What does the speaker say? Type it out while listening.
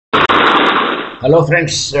Hello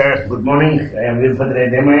friends, good morning. I am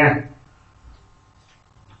Demaya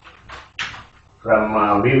from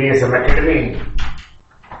VVSM Academy.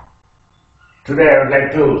 Today I would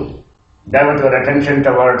like to divert your attention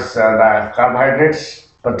towards the carbohydrates,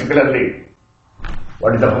 particularly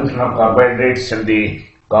what is the function of carbohydrates and the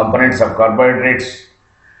components of carbohydrates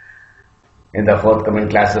in the forthcoming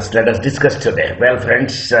classes. Let us discuss today. Well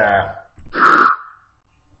friends, I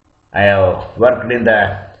have worked in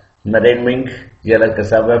the marine wing, Helical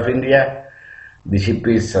Survey of India. The ship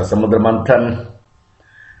is Samudra Manthan,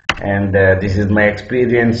 and this is my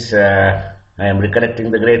experience. I am recollecting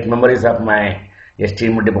the great memories of my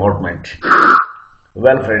esteemed department.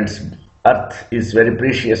 Well, friends, Earth is very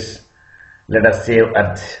precious. Let us save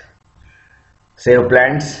Earth. Save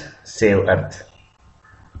plants, save Earth.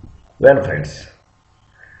 Well, friends,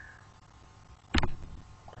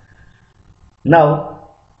 now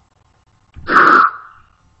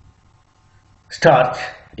starch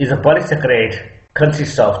is a polysaccharide,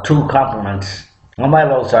 consists of two components,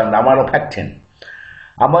 amylose and amylopectin.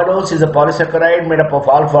 Amylose is a polysaccharide made up of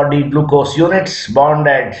alpha-D-glucose units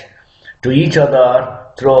bonded to each other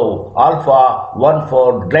through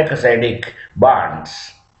alpha-1,4 glycosidic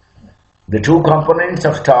bonds. The two components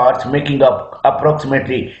of starch making up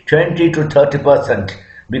approximately 20 to 30%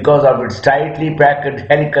 because of its tightly packed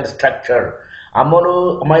helical structure.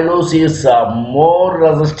 Amylose is more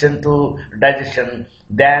resistant to digestion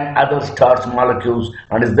than other starch molecules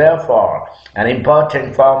and is therefore an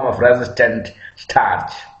important form of resistant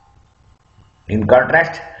starch. In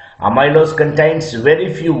contrast, amylose contains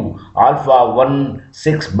very few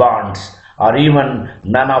alpha-1,6 bonds or even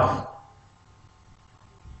none of.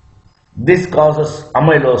 This causes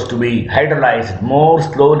amylose to be hydrolysed more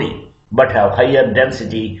slowly but have higher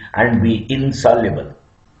density and be insoluble.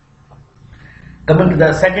 Coming to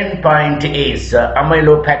the second point is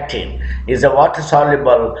amylopectin is a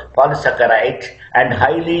water-soluble polysaccharide and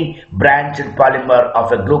highly branched polymer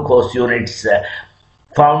of a glucose units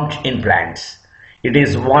found in plants. It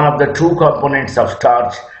is one of the two components of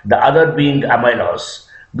starch, the other being amylose.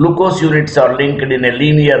 Glucose units are linked in a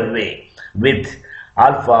linear way with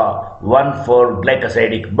alpha-1,4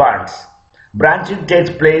 glycosidic bonds. Branching takes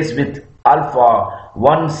place with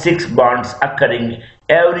alpha-1,6 bonds occurring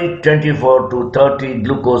every 24 to 30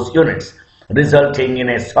 glucose units, resulting in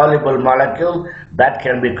a soluble molecule that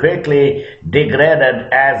can be quickly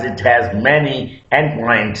degraded as it has many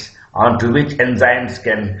endpoints onto which enzymes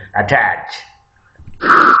can attach.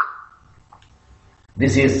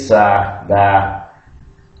 This is the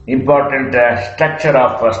important structure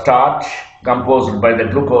of starch composed by the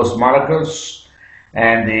glucose molecules,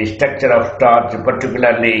 and the structure of starch,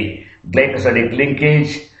 particularly glycosidic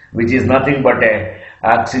linkage, which is nothing but a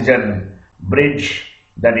oxygen bridge,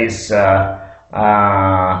 that is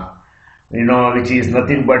which is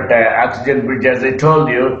nothing but oxygen bridge. As I told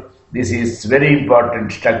you, this is very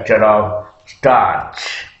important structure of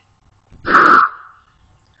starch.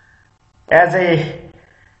 As I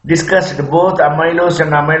discussed, both amylose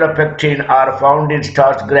and amylopectin are found in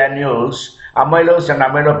starch granules. Amylose and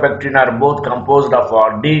amylopectin are both composed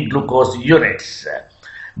of D-glucose units.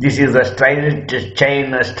 This is a straight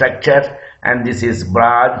chain structure and this is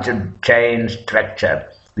branched chain structure.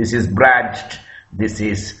 This is branched, this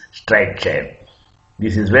is straight chain.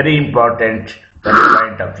 This is very important from the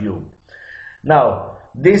point of view. Now,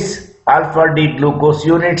 these alpha-D-glucose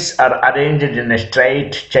units are arranged in a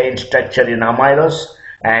straight chain structure in amylose,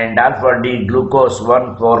 and alpha-D-glucose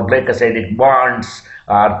 1,4 glycosidic bonds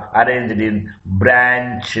are arranged in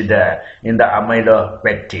branched in the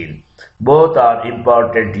amylopectin. Both are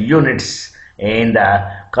important units in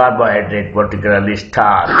the carbohydrate, particularly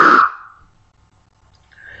starch.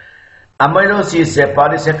 Amylose is a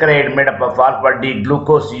polysaccharide made up of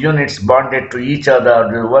alpha-D-glucose units bonded to each other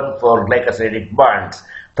with 1,4 glycosidic bonds,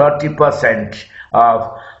 30%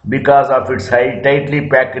 of because of its tightly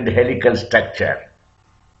packed helical structure.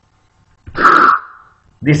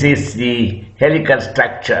 This is the helical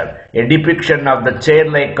structure, a depiction of the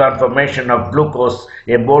chair-like conformation of glucose,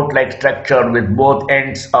 a boat-like structure with both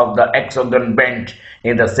ends of the hexagon bent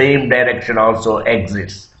in the same direction also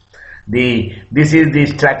exists. This is the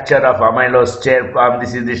structure of amylose chair form.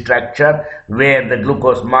 This is the structure where the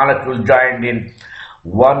glucose molecule joined in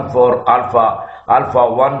 1,4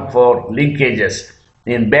 alpha-1,4 linkages.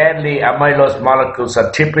 In barley, amylose molecules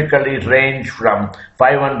are typically range from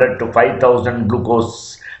 500 to 5,000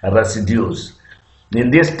 glucose residues. In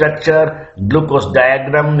this structure, glucose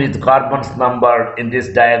diagram with carbons numbered in this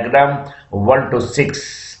diagram 1 to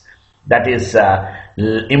 6, that is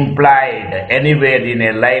implied anywhere in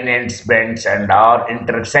a line ends bends and or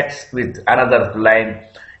intersects with another line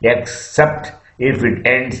except if it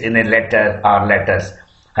ends in a letter or letters.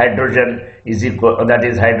 Hydrogen is equal, that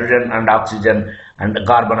is hydrogen and oxygen and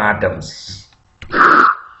carbon atoms.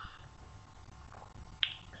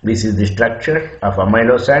 This is the structure of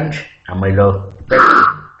amylose and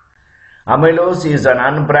amylopectin. Amylose is an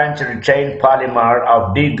unbranched chain polymer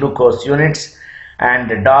of D-glucose units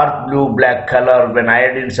and dark blue-black color when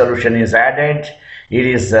iodine solution is added. It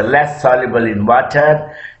is less soluble in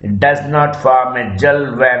water. It does not form a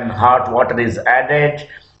gel when hot water is added.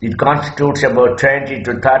 It constitutes about 20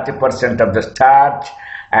 to 30% of the starch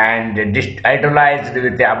and hydrolyzed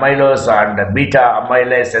with the amylose and beta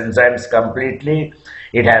amylase enzymes completely.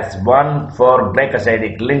 It has 1,4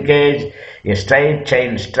 glycosidic linkage, a straight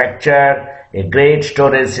chain structure, a great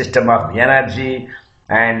storage system of energy,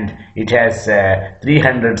 and it has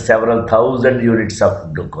 300 several thousand units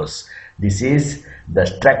of glucose. This is the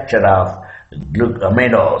structure of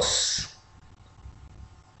amylose.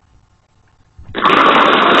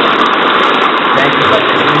 Thank you for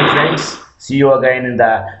listening, friends. See you again in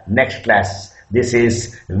the next class. This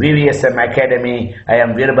is VVSM Academy. I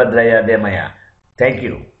am Veerbhadraya Demaya. Thank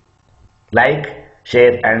you. Like,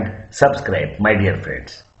 share and subscribe, my dear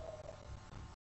friends.